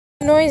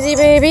noisy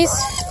babies.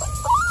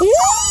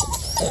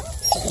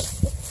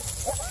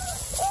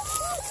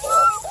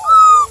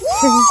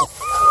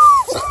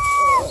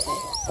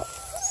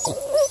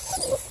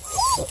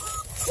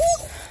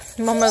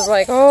 Mama's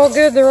like, oh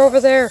good, they're over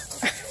there.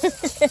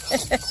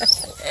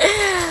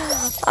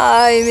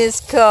 I miss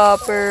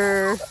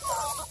Copper.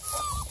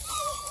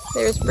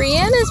 There's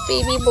Brianna's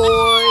baby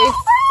boy.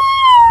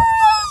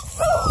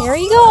 Here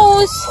he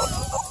goes.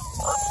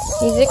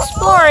 He's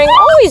exploring.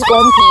 Oh, he's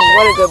going pee.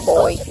 What a good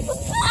boy.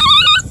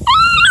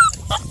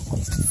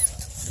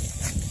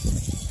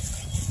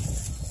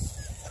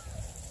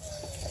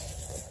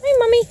 Hi,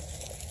 Mommy.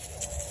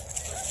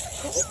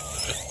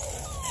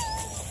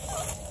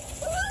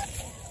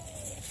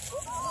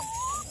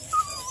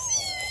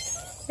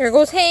 Here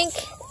goes Hank.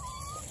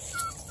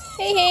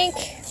 Hey, Hank.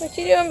 What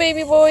you doing,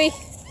 baby boy?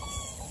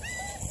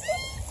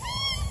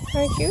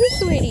 Aren't you,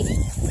 sweetie?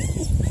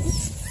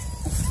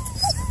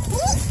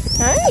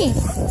 Hi.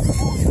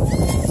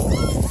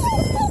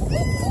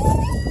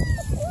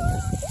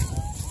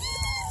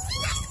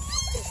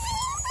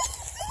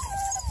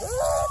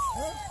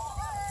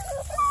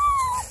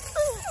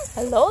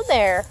 Hello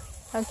there.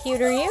 How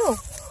cute are you?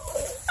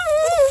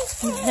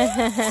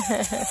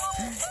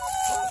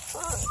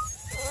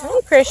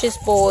 Hi, precious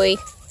boy.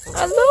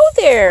 Hello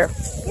there.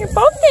 You're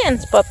bug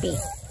dance puppy.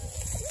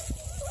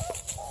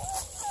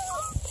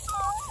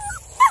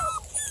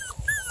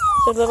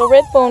 So little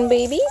Redbone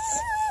babies.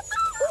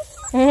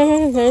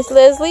 There's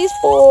Leslie's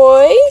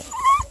boy.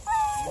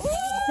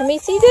 Let me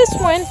see this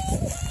one.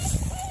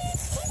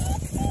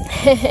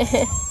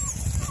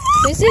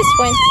 Who's this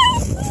one?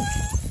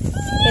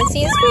 Can't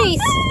see his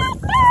face.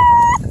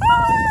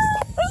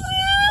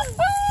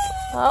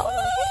 Oh,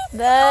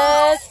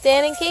 that's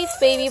Dan and Kate's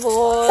baby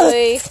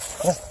boy.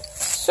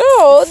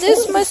 So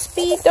this must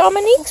be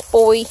Dominique's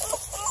boy.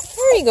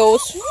 There he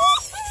goes.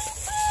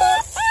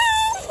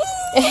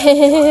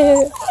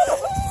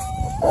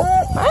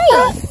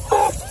 Hi.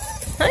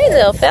 Hi,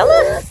 little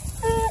fella.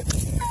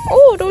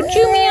 Oh, don't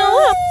chew me all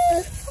up.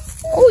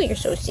 Oh, you're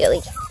so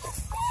silly.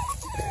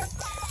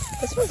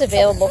 This one's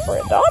available for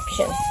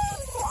adoption.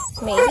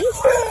 Maybe.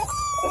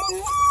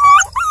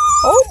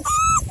 Oh,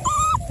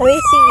 let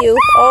me see you.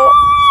 Oh.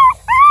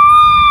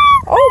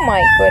 Oh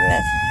my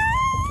goodness.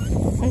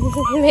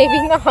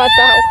 Maybe not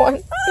that one.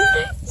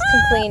 He's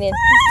complaining.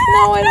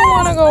 No, I don't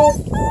want to go.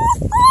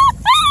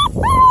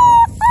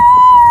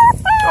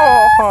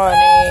 Oh,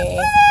 honey.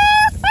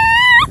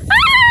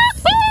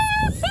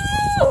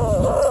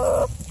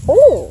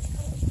 Oh,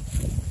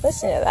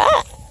 listen to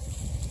that.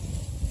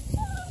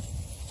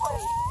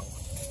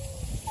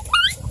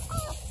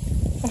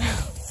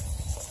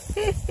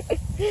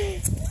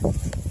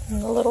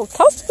 And a little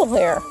tussle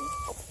there.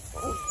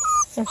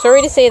 I'm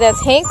sorry to say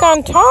that's Hank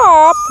on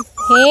top.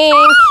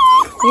 Hank,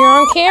 you're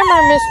on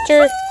camera,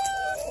 mister.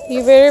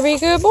 You better be a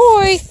good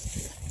boy.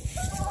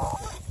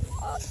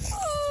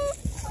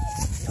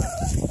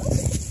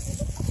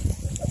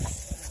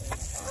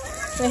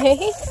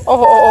 Hey.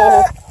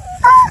 Oh.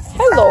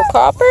 Hello,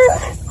 Copper.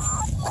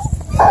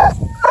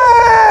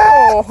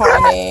 Oh,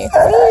 honey.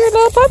 What are your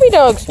little puppy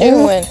dogs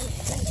doing?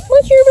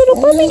 What's your little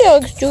puppy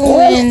dogs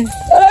doing?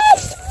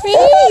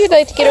 Hey, you'd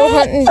like to get out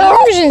hunting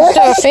deers and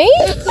stuff, eh?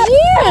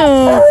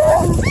 Yeah.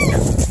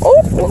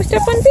 Oh, don't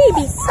step on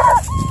babies.